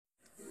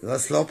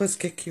Los Lopez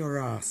kick your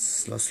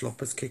ass. Los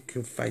Lopez kick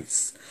your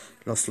face.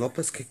 Los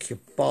Lopez kick your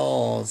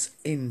balls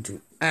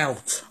into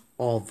out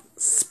of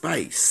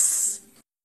space.